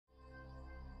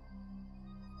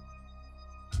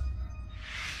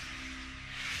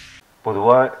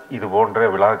பொதுவாக இது போன்ற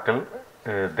விழாக்கள்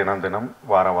தினம் தினம்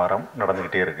வாரம் வாரம்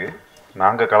நடந்துக்கிட்டே இருக்குது.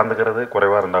 நாங்கள் கலந்துக்கிறது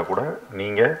குறைவாக இருந்தால் கூட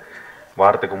நீங்கள்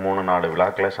வாரத்துக்கு 3-4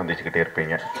 விழாக்களை சந்திச்சுக்கிட்டே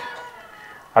இருப்பீங்க.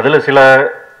 அதில் சில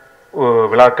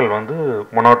விழாக்கள் வந்து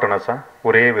மொனோட்டனஸாக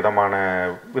ஒரே விதமான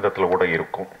விதத்தில் கூட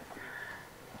இருக்கும்.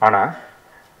 ஆனால்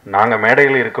நாங்கள்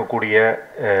மேடையில் இருக்கக்கூடிய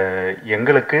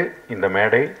எங்களுக்கு இந்த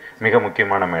மேடை மிக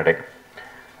முக்கியமான மேடை.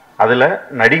 அதில்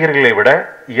நடிகர்களை விட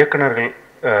இயக்குநர்கள்,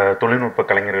 தொழில்நுட்ப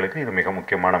கலைஞர்களுக்கு இது மிக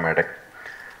முக்கியமான மேடை.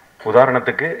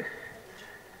 உதாரணத்துக்கு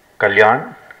கல்யாண்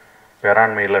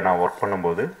பேராண்மையில் நான் ஒர்க்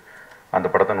பண்ணும்போது அந்த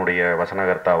படத்தினுடைய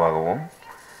வசனகர்த்தாவாகவும்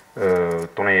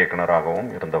துணை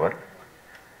இயக்குனராகவும் இருந்தவர்.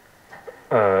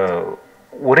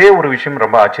 ஒரே ஒரு விஷயம்,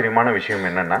 ரொம்ப ஆச்சரியமான விஷயம்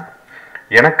என்னென்னா,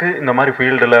 எனக்கு இந்த மாதிரி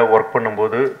ஃபீல்டில் ஒர்க்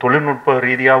பண்ணும்போது தொழில்நுட்ப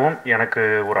ரீதியாகவும் எனக்கு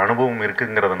ஒரு அனுபவம்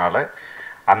இருக்குங்கிறதுனால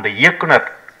அந்த இயக்குனர்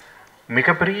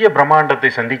மிகப்பெரிய பிரம்மாண்டத்தை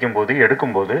சந்திக்கும் போது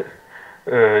எடுக்கும்போது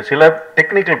சில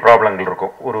டெக்னிக்கல் ப்ராப்ளங்கள்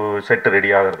இருக்கும். ஒரு செட்டு ரெடி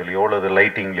ஆகிறதுலையோ அல்லது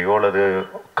லைட்டிங்லேயோ அல்லது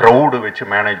க்ரௌடு வச்சு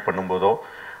மேனேஜ் பண்ணும்போதோ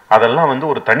அதெல்லாம் வந்து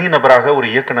ஒரு தனி நபராக ஒரு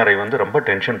இயக்குனரை வந்து ரொம்ப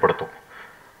டென்ஷன் படுத்தும்.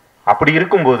 அப்படி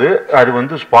இருக்கும்போது அது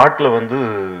வந்து ஸ்பாட்டில் வந்து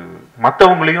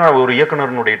மற்றவங்களையும், ஒரு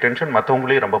இயக்குனருடைய டென்ஷன்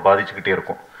மற்றவங்களையும் ரொம்ப பாதிச்சுக்கிட்டே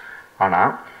இருக்கும்.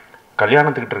 ஆனால்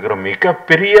கல்யாணத்துக்கிட்ட இருக்கிற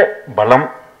மிகப்பெரிய பலம்,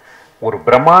 ஒரு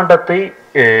பிரம்மாண்டத்தை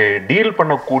டீல்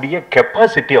பண்ணக்கூடிய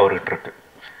கெப்பாசிட்டி அவர்கிட்ட இருக்கு.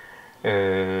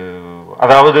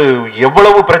 அதாவது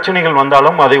எவ்வளவு பிரச்சனைகள்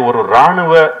வந்தாலும் அதை ஒரு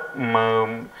இராணுவ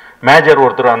மேஜர்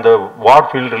ஒருத்தர் அந்த வார்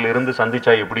ஃபீல்டில் இருந்து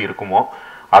சந்திச்சா எப்படி இருக்குமோ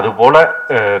அதுபோல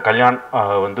கல்யாண்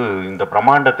வந்து இந்த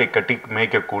பிரம்மாண்டத்தை கட்டி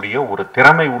மேய்க்கக்கூடிய ஒரு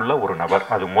திறமை உள்ள ஒரு நபர்.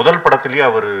 அது முதல் படத்திலேயே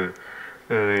அவர்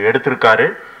எடுத்திருக்காரு.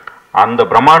 அந்த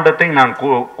பிரம்மாண்டத்தை நான்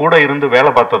கூட இருந்து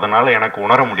வேலை பார்த்ததுனால எனக்கு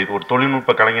உணர முடியுது. ஒரு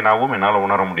தொழில்நுட்ப கலைஞனாகவும் என்னால்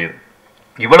உணர முடியுது.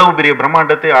 இவ்வளவு பெரிய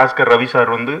பிரம்மாண்டத்தை ஆஸ்கர் ரவி சார்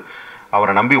வந்து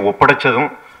அவரை நம்பி ஒப்படைச்சதும்,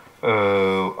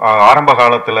 ஆரம்ப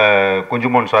காலத்தில்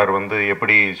குஞ்சுமோன் சார் வந்து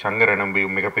எப்படி சங்கரை நம்பி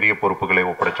மிகப்பெரிய பொறுப்புகளை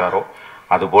ஒப்படைச்சாரோ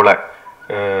அதுபோல்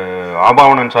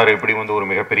ஆபாவனன் சார் எப்படி வந்து ஒரு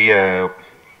மிகப்பெரிய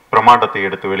பிரம்மாண்டத்தை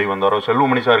எடுத்து வெளிவந்தாரோ,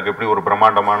 செல்வமணி சாருக்கு எப்படி ஒரு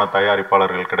பிரம்மாண்டமான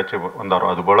தயாரிப்பாளர்கள் கிடைச்சி வந்தாரோ,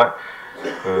 அதுபோல்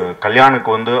கல்யாணுக்கு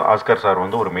வந்து ஆஸ்கர் சார்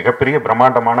வந்து ஒரு மிகப்பெரிய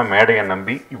பிரம்மாண்டமான மேடையை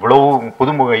நம்பி, இவ்வளவு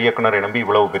புதுமுக இயக்குனரை நம்பி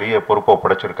இவ்வளவு பெரிய பொறுப்பை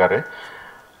ஒப்படைச்சிருக்காரு.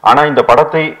 ஆனால் இந்த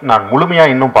படத்தை நான்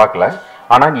முழுமையாக இன்னும் பார்க்கல.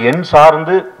 ஆனால் என்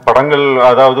சார்ந்து படங்கள்,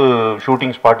 அதாவது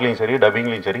ஷூட்டிங் ஸ்பாட்லேயும் சரி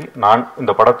டப்பிங்லேயும் சரி, நான்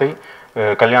இந்த படத்தை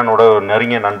கல்யாணோட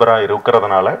நெருங்கிய நண்பராக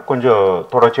இருக்கிறதுனால கொஞ்சம்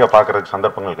தொடர்ச்சியாக பார்க்குறதுக்கு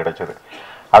சந்தர்ப்பங்கள் கிடைச்சது.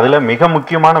 அதில் மிக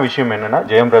முக்கியமான விஷயம் என்னென்னா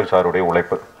ஜெயம் ரவி சாருடைய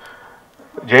உழைப்பு.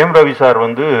 ஜெயம் ரவி சார்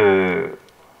வந்து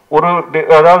ஒரு,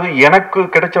 அதாவது எனக்கு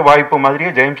கிடைச்ச வாய்ப்பு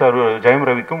மாதிரியே ஜெயம்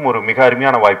ரவிக்கும் ஒரு மிக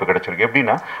அருமையான வாய்ப்பு கிடைச்சிருக்கு.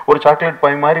 எப்படின்னா, ஒரு சாக்லேட்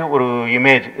பாய் மாதிரி ஒரு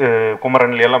இமேஜ்.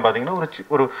 குமரன்ல எல்லாம் பார்த்தீங்கன்னா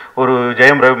ஒரு ஒரு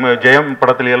ஜெயம்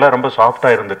படத்துல எல்லாம் ரொம்ப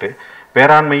சாஃப்டாக இருந்துட்டு,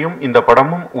 பேராண்மையும் இந்த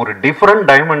படமும் ஒரு டிஃப்ரெண்ட்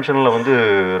டைமென்ஷனில் வந்து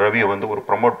ரவியை வந்து ஒரு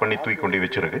ப்ரமோட் பண்ணி தூக்கி கொண்டு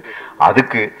வச்சிருக்கு.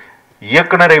 அதுக்கு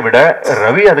இயக்குனரை விட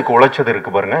ரவி அதுக்கு உழைச்சது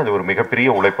இருக்கு பாருங்க. அது ஒரு மிகப்பெரிய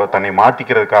உழைப்பை தன்னை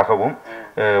மாற்றிக்கிறதுக்காகவும்,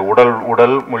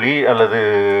 உடல் மொழி அல்லது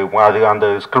அது அந்த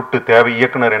ஸ்கிரிப்ட் தேவை,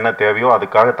 இயக்குனர் என்ன தேவையோ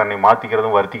அதுக்காக தன்னை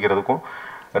மாற்றிக்கிறதும் வருத்திக்கிறதுக்கும்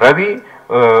ரவி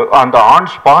அந்த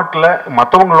ஆன் ஸ்பாட்டில்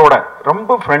மற்றவங்களோட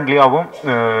ரொம்ப ஃப்ரெண்ட்லியாகவும்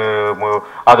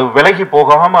அது விலகி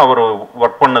போகாமல் அவர்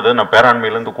ஒர்க் பண்ணது நான்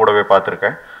பேராண்மையிலேருந்து கூடவே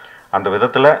பார்த்துருக்கேன். அந்த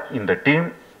விதத்தில் இந்த டீம்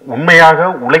உண்மையாக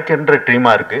உழைக்கின்ற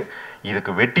டீமாக இருக்குது.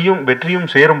 இதுக்கு வெற்றியும்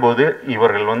சேரும்போது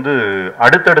இவர்கள் வந்து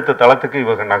அடுத்தடுத்த தளத்துக்கு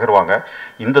இவர்கள் நகருவாங்க.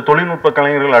 இந்த தொழில்நுட்ப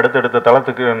கலைஞர்கள் அடுத்தடுத்த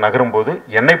தளத்துக்கு நகரும்போது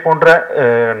என்னை போன்ற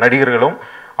நடிகர்களும்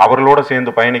அவர்களோட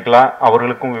சேர்ந்து பயணிக்கலாம்.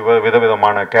 அவர்களுக்கும்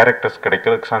விதவிதமான கேரக்டர்ஸ்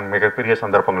கிடைக்கிறதுக்கு மிகப்பெரிய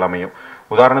சந்தர்ப்பங்கள் அமையும்.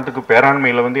 உதாரணத்துக்கு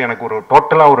பேராண்மையில் வந்து எனக்கு ஒரு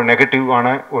டோட்டலாக ஒரு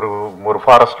நெகட்டிவான ஒரு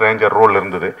ஃபாரஸ்ட் ரேஞ்சர் ரோல்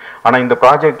இருந்தது. ஆனால் இந்த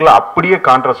ப்ராஜெக்டில் அப்படியே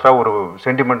கான்ட்ராஸ்டாக ஒரு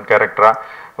சென்டிமெண்ட்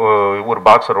கேரக்டராக ஒரு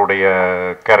பாக்ஸருடைய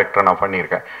கேரக்டரை நான்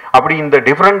பண்ணியிருக்கேன். அப்படி இந்த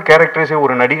டிஃப்ரெண்ட் கேரக்டர்ஸை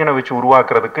ஒரு நடிகனை வச்சு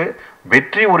உருவாக்குறதுக்கு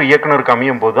வெற்றி ஒரு இயக்குனருக்கு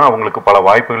அமையும் போது தான் அவங்களுக்கு பல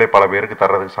வாய்ப்புகளை பல பேருக்கு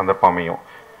தர்றதுக்கு சந்தர்ப்பம் அமையும்.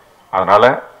 அதனால்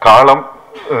காலம்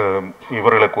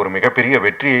இவர்களுக்கு ஒரு மிகப்பெரிய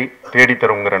வெற்றியை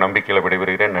தேடித்தருங்கிற நம்பிக்கையில்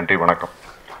விடைபெறுகிறேன். நன்றி, வணக்கம்.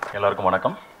 எல்லாருக்கும்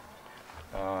வணக்கம்.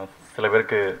 சில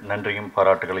பேருக்கு நன்றியும்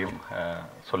பாராட்டுகளையும்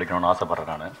சொல்லிக்கணும்னு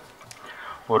ஆசைப்பட்றேன். நான்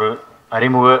ஒரு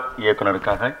அறிமுக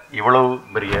இயக்குனருக்காக இவ்வளவு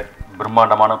பெரிய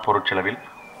பிரம்மாண்டமான பொருட்செலவில்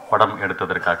படம்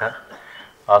எடுத்ததற்காக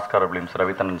ஆஸ்கார் பிலிம்ஸ்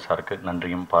ரவித்தண்ணன் சாருக்கு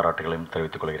நன்றியும் பாராட்டுகளையும்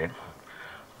தெரிவித்துக் கொள்கிறேன்.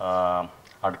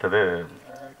 அடுத்தது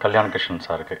கல்யாணகிருஷ்ணன்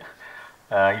சாருக்கு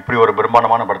இப்படி ஒரு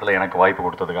பிரம்மாண்டமான படத்தில் எனக்கு வாய்ப்பு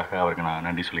கொடுத்ததுக்காக அவருக்கு நான்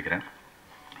நன்றி சொல்லிக்கிறேன்.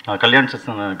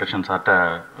 கல்யாணகிருஷ்ணன் சார்கிட்ட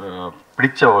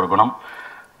பிடிச்ச ஒரு குணம்,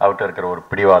 அவர்கிட்ட இருக்கிற ஒரு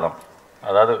பிடிவாதம்.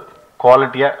 அதாவது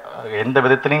குவாலிட்டியாக எந்த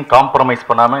விதத்துலையும் காம்ப்ரமைஸ்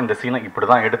பண்ணாமல் இந்த சீனை இப்படி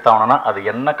தான் எடுத்தாங்கன்னா அது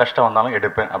என்ன கஷ்டம் வந்தாலும்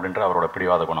எடுப்பேன் அப்படின்ற அவரோட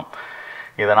பிடிவாத குணம்.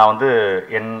 இதை நான் வந்து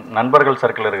என் நண்பர்கள்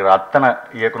சர்க்கிளில் இருக்கிற அத்தனை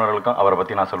இயக்குநர்களுக்கும் அவரை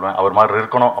பற்றி நான் சொல்லுவேன். அவர் மாதிரி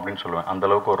இருக்கணும் அப்படின்னு சொல்லுவேன்.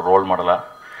 அந்தளவுக்கு ஒரு ரோல் மாடலாக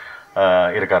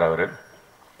இருக்கார். அவர்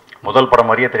முதல் படம்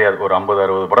மாதிரியே தெரியாது, ஒரு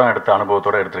 50-60 படம் எடுத்த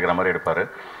அனுபவத்தோடு எடுத்துருக்கிற மாதிரி எடுப்பார்.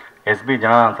 எஸ்பி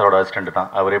ஜனநாதன் சாரோட அசிஸ்டண்ட் தான்.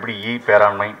 அவர் எப்படி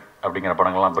பேராண்மை அப்படிங்கிற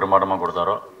படங்கள்லாம் பிரம்மாண்டமாக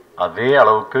கொடுத்தாரோ அதே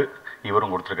அளவுக்கு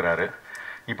இவரும் கொடுத்துருக்கிறாரு.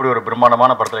 இப்படி ஒரு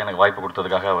பிரம்மாண்டமான படத்தில் எனக்கு வாய்ப்பு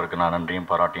கொடுத்ததுக்காக அவருக்கு நான் நன்றியும்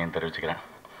பாராட்டியும் தெரிவிச்சுக்கிறேன்.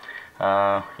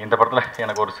 இந்த படத்தில்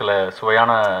எனக்கு ஒரு சில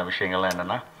சுவையான விஷயங்கள்லாம்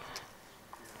என்னென்னா,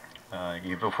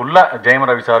 இது ஃபுல்லாக ஜெயம்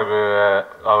ரவி சாருக்கு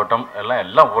ஆகட்டும்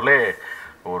எல்லாம் ஒரே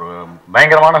ஒரு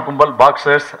பயங்கரமான கும்பல்,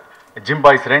 பாக்ஸர்ஸ், ஜிம்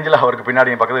பாய்ஸ் ரேஞ்சில் அவருக்கு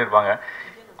பின்னாடி என் பக்கத்தில் இருப்பாங்க.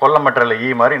 கொல்லமற்றல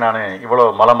மாதிரி நான் இவ்வளோ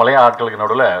மலையாக ஆட்களுக்கு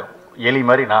நடுவில் எலி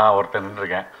மாதிரி நான் ஒருத்தர்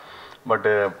நின்றுருக்கேன்.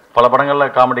 பட்டு பல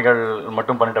படங்களில் காமெடிகள்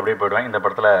மட்டும் பண்ணிட்டு அப்படியே போயிடுவேன். இந்த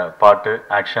படத்தில் பாட்டு,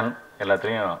 ஆக்ஷன்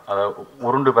எல்லாத்துலேயும் அதை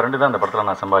உருண்டு பிறண்டு தான் இந்த படத்தில்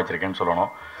நான் சம்பாதிச்சிருக்கேன்னு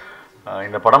சொல்லணும்.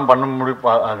 இந்த படம்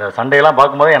அந்த சண்டையெல்லாம்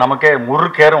பார்க்கும்போதே நமக்கே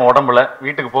முறுக்கேறும் உடம்புல.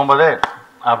 வீட்டுக்கு போகும்போதே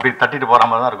அப்படி தட்டிட்டு போகிற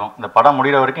மாதிரி தான் இருக்கும். இந்த படம்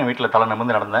முடிகிற வரைக்கும் வீட்டில் தலை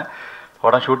நிமிர்ந்து நடந்தேன்.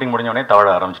 படம் ஷூட்டிங் முடிஞ்சோடனே தவழ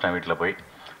ஆரம்பிச்சிட்டேன் வீட்டில் போய்.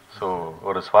 ஸோ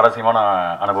ஒரு சுவாரஸ்யமான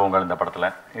அனுபவங்கள் இந்த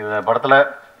படத்தில்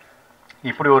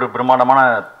இப்படி ஒரு பிரம்மாண்டமான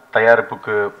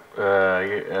தயாரிப்புக்கு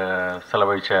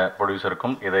செலவழித்த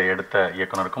ப்ரொடியூசருக்கும் இதை எடுத்த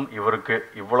இயக்குனருக்கும் இவருக்கு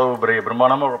இவ்வளவு பெரிய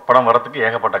பிரம்மாண்டமான படம் வரத்துக்கு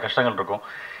ஏகப்பட்ட கஷ்டங்கள் இருக்கும்.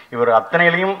 இவர்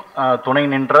அத்தனையிலையும் துணை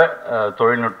நின்ற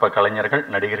தொழில்நுட்ப கலைஞர்கள்,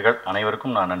 நடிகர்கள்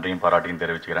அனைவருக்கும் நான் நன்றியும் பாராட்டியும்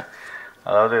தெரிவிச்சுக்கிறேன்.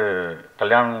 அதாவது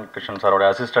கல்யாணகிருஷ்ணன் சாரோட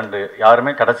அசிஸ்டண்ட்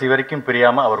யாருமே கடைசி வரைக்கும்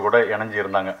பிரியாமல் அவர் கூட இணைஞ்சு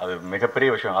இருந்தாங்க. அது மிகப்பெரிய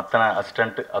விஷயம். அத்தனை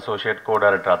அசிஸ்டண்ட், அசோசியேட், கோ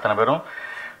டைரக்டர் அத்தனை பேரும்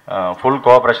ஃபுல்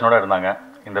கோஆப்ரேஷனோடு இருந்தாங்க.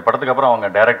 இந்த படத்துக்கு அப்புறம் அவங்க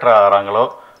டைரக்டராக ஆகிறாங்களோ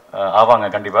ஆவாங்க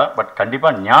கண்டிப்பாக, பட்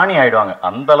கண்டிப்பாக ஞானி ஆகிடுவாங்க.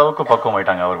 அந்த அளவுக்கு பக்குவம்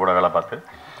ஆகிட்டாங்க அவர் கூட வேலை பார்த்து.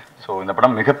 ஸோ இந்த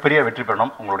படம் மிகப்பெரிய வெற்றி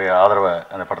பெறணும். உங்களுடைய ஆதரவை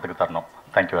அந்த படத்துக்கு தரணும்.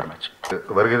 Thank you very much.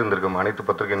 வருகை இருந்திருக்கும் அனைத்து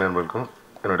பத்திரிகை நண்பர்களுக்கும்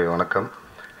என்னுடைய வணக்கம்.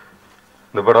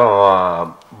 இந்த படம்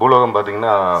பூலோகம்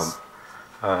பார்த்தீங்கன்னா,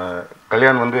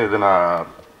 கல்யாண் இது நான்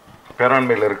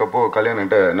பேராண்மையில் இருக்கப்போ கல்யாண்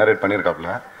என்கிட்ட நரேட் பண்ணியிருக்காப்புல.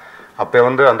 அப்போ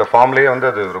அந்த ஃபார்ம்லேயே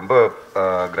அது ரொம்ப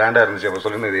கிராண்டாக இருந்துச்சு. அப்போ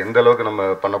சொல்லியிருந்தது இது எந்த அளவுக்கு நம்ம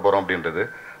பண்ண போகிறோம் அப்படின்றது.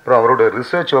 அப்புறம் அவரோட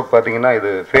ரிசர்ச் ஒர்க் பார்த்தீங்கன்னா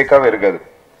இது ஃபேக்காகவே இருக்காது.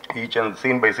 Each and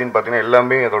scene by scene பார்த்தீங்கன்னா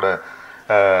எல்லாமே அதோட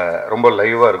ரொம்ப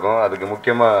லைவாக இருக்கும். அதுக்கு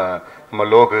முக்கியமாக நம்ம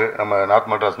லோகு, நம்ம நார்த்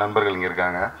மெட்ராஸ் நண்பர்கள் இங்கே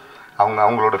இருக்காங்க.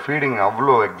 அவங்களோட ஃபீடிங்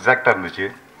அவ்வளோ எக்ஸாக்டாக இருந்துச்சு.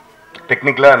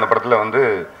 டெக்னிக்கலாக அந்த படத்தில்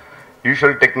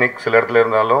யூஷுவல் டெக்னிக் சில இடத்துல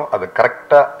இருந்தாலும் அதை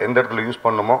கரெக்டாக எந்த இடத்துல யூஸ்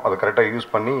பண்ணணுமோ அதை கரெக்டாக யூஸ்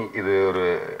பண்ணி இது ஒரு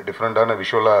டிஃப்ரெண்ட்டான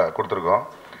விஷுவலாக கொடுத்துருக்கோம்.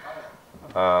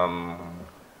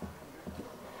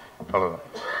 அவ்வளோதான்.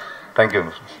 தேங்க்யூ.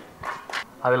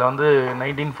 அதில்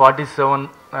 1947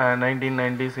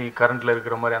 1990s கரண்ட்டில்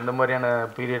இருக்கிற மாதிரி அந்த மாதிரியான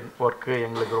பீரியட் ஒர்க்கு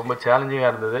எங்களுக்கு ரொம்ப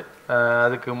சேலஞ்சிங்காக இருந்தது.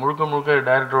 அதுக்கு முழுக்க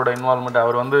டைரக்டரோட இன்வால்மெண்ட்.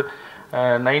 அவர்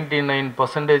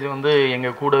 99%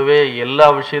 எங்கள் கூடவே எல்லா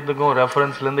விஷயத்துக்கும்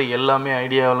ரெஃபரன்ஸ்லேருந்து எல்லாமே,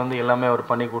 ஐடியாவிலேருந்து எல்லாமே அவர்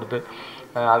பண்ணி கொடுத்து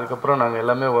அதுக்கப்புறம் நாங்கள்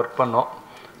எல்லாமே ஒர்க் பண்ணோம்.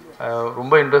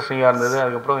 ரொம்ப இன்ட்ரெஸ்டிங்காக இருந்தது.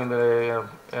 அதுக்கப்புறம் இந்த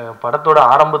படத்தோட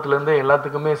ஆரம்பத்துலேருந்தே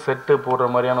எல்லாத்துக்குமே செட்டு போடுற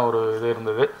மாதிரியான ஒரு இது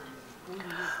இருந்தது.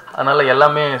 அதனால்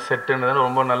எல்லாமே செட்டுன்றது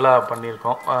ரொம்ப நல்லா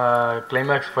பண்ணியிருக்கோம்.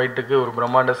 கிளைமேக்ஸ் ஃபைட்டுக்கு ஒரு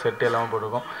பிரம்மாண்ட செட்டு எல்லாமே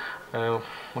போட்டிருக்கோம்.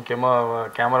 முக்கியமாக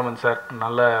கேமராமேன் சார்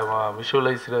நல்ல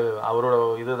விஷுவலைஸ்டு, அவரோட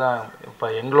இது தான் இப்போ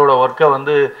எங்களோட ஒர்க்கை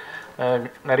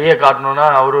நிறைய காட்டணுன்னா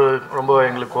அவர் ரொம்ப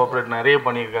எங்களுக்கு கோஆப்ரேட் நிறைய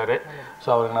பண்ணியிருக்காரு. ஸோ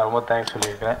அவருக்கு நான் ரொம்ப தேங்க்ஸ்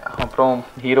சொல்லியிருக்கேன். அப்புறம்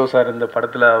ஹீரோ சார் இந்த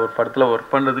படத்தில்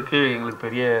ஒர்க் பண்ணுறதுக்கு எங்களுக்கு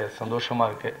பெரிய சந்தோஷமாக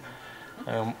இருக்குது.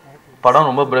 படம்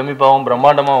ரொம்ப பிரமிப்பாகவும்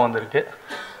பிரம்மாண்டமாக வந்திருக்கு.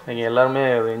 நீங்கள் எல்லாருமே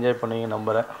என்ஜாய் பண்ணுவீங்க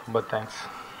நம்புகிறேன். ரொம்ப தேங்க்ஸ்.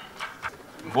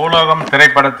 பூலோகம்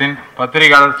திரைப்படத்தின்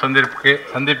பத்திரிகையாளர்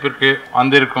சந்திப்பிற்கு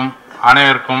வந்திருக்கும்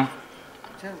அனைவருக்கும்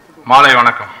மாலை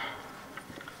வணக்கம்.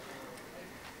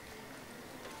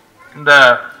 இந்த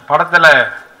படத்தில்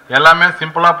எல்லாமே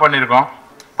சிம்பிளாக பண்ணியிருக்கோம்.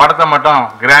 படத்தை மட்டும்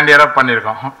கிராண்டியராக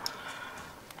பண்ணியிருக்கோம்.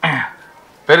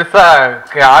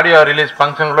 பெருசாக ஆடியோ ரிலீஸ்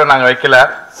ஃபங்க்ஷன் கூட நாங்கள் வைக்கல.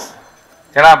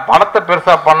 ஏன்னா படத்தை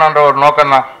பெருசாக பண்ணன்ற ஒரு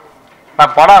நோக்கம் தான்.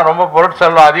 நான் படம் ரொம்ப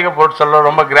பொருட்செல்வம், அதிக பொருட்செல்வம்,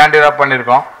 ரொம்ப கிராண்டியராக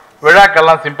பண்ணியிருக்கோம்.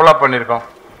 விழாக்கெல்லாம் சிம்பிளாக பண்ணியிருக்கோம்.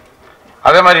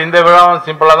 அதே மாதிரி இந்த விழாவும்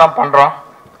சிம்பிளாக தான் பண்ணுறோம்.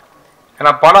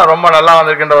 ஏன்னா படம் ரொம்ப நல்லா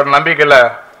வந்திருக்கின்ற ஒரு நம்பிக்கையில்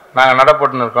நாங்கள்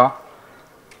நடப்பட்டுன்னு இருக்கோம்.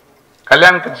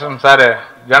 கல்யாணகிருஷ்ணன் சார்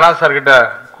ஜனா சார்கிட்ட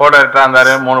கோடைரக்டராக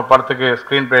இருந்தார். 3 படத்துக்கு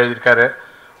ஸ்க்ரீன் ப்ளே எழுதியிருக்காரு.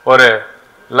 ஒரு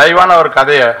லைவான ஒரு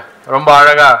கதையை ரொம்ப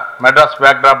அழகாக மெட்ராஸ்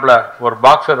பேக்ட்ராப்பில் ஒரு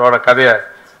பாக்ஸரோட கதையை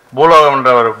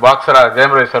பூலோகம்ன்ற ஒரு பாக்ஸராக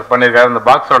ஜெயம் ரவி சார் பண்ணியிருக்காரு. அந்த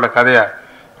பாக்ஸரோட கதையை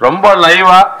ரொம்ப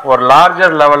லைவாக ஒரு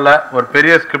லார்ஜர் லெவலில் ஒரு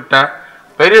பெரிய ஸ்கிரிப்டை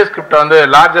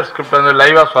லார்ஜர் ஸ்கிரிப்ட்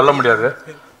லைவாக சொல்ல முடியாது.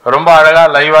 ரொம்ப அழகாக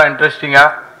லைவாக இன்ட்ரெஸ்டிங்காக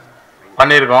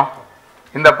பண்ணியிருக்கோம்.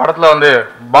 இந்த படத்தில்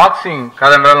பாக்ஸிங்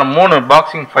கதைன்றால 3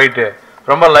 பாக்ஸிங் ஃபைட்டு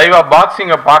ரொம்ப லைவாக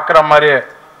பாக்ஸிங்கை பார்க்குற மாதிரியே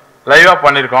லைவாக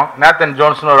பண்ணியிருக்கோம். நேத்தன்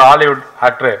ஜோன்ஸ்னு ஒரு ஹாலிவுட்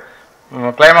ஆக்டரு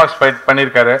கிளைமாக்ஸ் ஃபைட்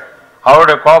பண்ணியிருக்காரு.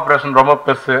 அவருடைய கோஆப்ரேஷன் ரொம்ப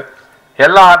பெருசு.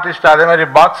 எல்லா ஆர்டிஸ்ட்டும் அதே மாதிரி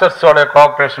பாக்ஸர்ஸோட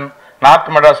கோஆப்ரேஷன்,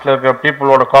 நார்த் மெட்ராஸில் இருக்கிற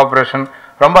பீப்புளோட கோஆப்ரேஷன்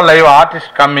ரொம்ப லைவ்.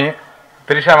 ஆர்டிஸ்ட் கம்மி.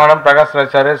 திரிஷா மேடம், பிரகாஷ்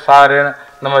ராஜ் சார்,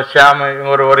 நம்ம ஷியாம்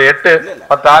ஒரு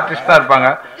 8-10 ஆர்டிஸ்ட் தான் இருப்பாங்க.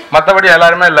 மற்றபடி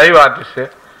எல்லாருமே லைவ் ஆர்டிஸ்ட்டு.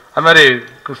 அது மாதிரி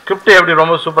ஸ்கிரிப்ட் எப்படி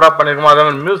ரொம்ப சூப்பராக பண்ணியிருக்கோமோ அதே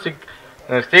மாதிரி மியூசிக்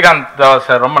ஸ்ரீகாந்த்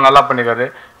சார் ரொம்ப நல்லா பண்ணியிருக்காரு.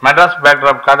 மெட்ராஸ்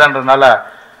பேக்ட்ராப் கதைன்றதுனால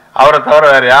அவரை தவிர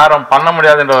வேறு யாரும் பண்ண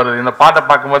முடியாதுன்ற ஒரு இந்த பாட்டை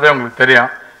பார்க்கும்போதே உங்களுக்கு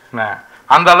தெரியும்.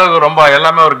 அந்த அளவுக்கு ரொம்ப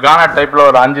எல்லாமே ஒரு கானா டைப்பில்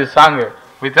ஒரு 5 சாங்கு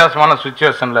வித்தியாசமான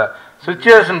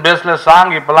சுச்சுவேஷன் பேஸில்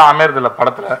சாங் இப்போல்லாம் அமையறதில்ல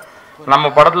படத்தில். நம்ம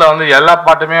படத்தில் வந்து எல்லா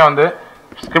பாட்டுமே வந்து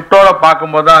ஸ்கிரிப்டோட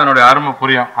பார்க்கும்போது தான் அதனுடைய அருமை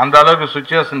புரியும். அந்த அளவுக்கு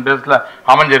சுச்சுவேஷன் பேஸில்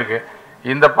அமைஞ்சிருக்கு.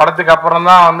 இந்த படத்துக்கு அப்புறம்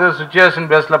தான் வந்து சுச்சுவேஷன்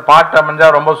பேஸில் பாட்டு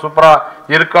அமைஞ்சால் ரொம்ப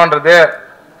சூப்பராக இருக்குன்றதே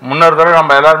முன்னொரு தடவை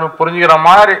நம்ம எல்லாருமே புரிஞ்சுக்கிற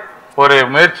மாதிரி ஒரு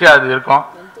முயற்சியாக அது இருக்கும்.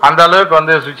 அந்த அளவுக்கு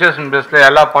வந்து சுச்சுவேஷன் பேஸில்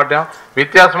எல்லா பாட்டையும்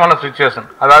வித்தியாசமான சுச்சுவேஷன்,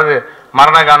 அதாவது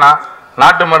மரணகானா,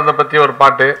 நாட்டு மருந்தை பற்றி ஒரு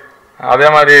பாட்டு, அதே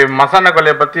மாதிரி மசான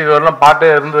கொலையை பற்றி இதுவரையிலும் பாட்டே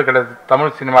இருந்தது கிடையாது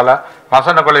தமிழ் சினிமாவில்.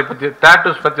 மசான கொலையை பற்றி,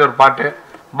 டேட்டூஸ் பற்றி ஒரு பாட்டு,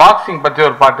 பாக்ஸிங் பற்றி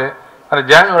ஒரு பாட்டு. அது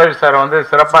ஜான்வரி சாரை வந்து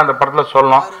சிறப்பாக இந்த படத்தில்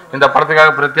சொல்லணும். இந்த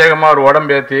படத்துக்காக பிரத்யேகமாக ஒரு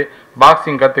உடம்பு ஏற்றி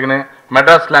பாக்ஸிங் கற்றுக்கின்னு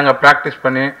மெட்ராஸில் அங்கே ப்ராக்டிஸ்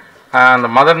பண்ணி அந்த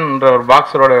மதன்ன்ற ஒரு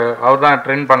பாக்ஸரோட அவர் தான்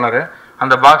ட்ரெயின் பண்ணார்.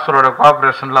 அந்த பாக்ஸரோட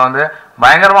கோஆப்ரேஷனில் வந்து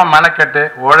பயங்கரமாக மெனக்கெட்டு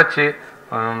உழைச்சி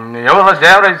எவ்வளோ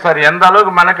ஜெயராஜ் சார் எந்த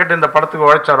அளவுக்கு மெனக்கெட்டு இந்த படத்துக்கு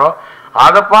உழைச்சாரோ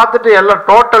அதை பார்த்துட்டு எல்லா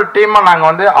டோட்டல் டீமாக நாங்கள்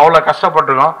வந்து அவ்வளோ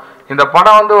கஷ்டப்பட்டுருக்கோம். இந்த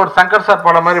படம் வந்து ஒரு சங்கர் சார்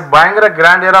படம் மாதிரி பயங்கர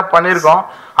கிராண்டியராக பண்ணியிருக்கோம்.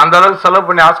 அந்த அளவுக்கு செலவு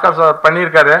பண்ணி ஆஸ்கார் சார்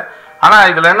பண்ணியிருக்காரு. ஆனால்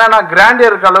இதில் என்னென்னா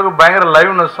கிராண்டியர் இருக்க அளவுக்கு பயங்கர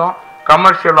லைவ்னஸும்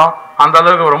கமர்ஷியலும் அந்த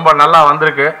அளவுக்கு ரொம்ப நல்லா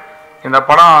வந்திருக்கு. இந்த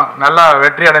படம் நல்லா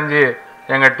வெற்றி அடைஞ்சு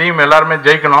எங்கள் டீம் எல்லாருமே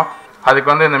ஜெயிக்கணும்.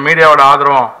 அதுக்கு வந்து இந்த மீடியாவோட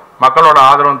ஆதரவும் மக்களோட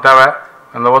ஆதரவும் தேவை.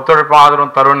 இந்த ஒத்துழைப்பும்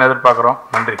ஆதரவும் தரும்னு எதிர்பார்க்குறோம்.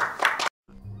 நன்றி.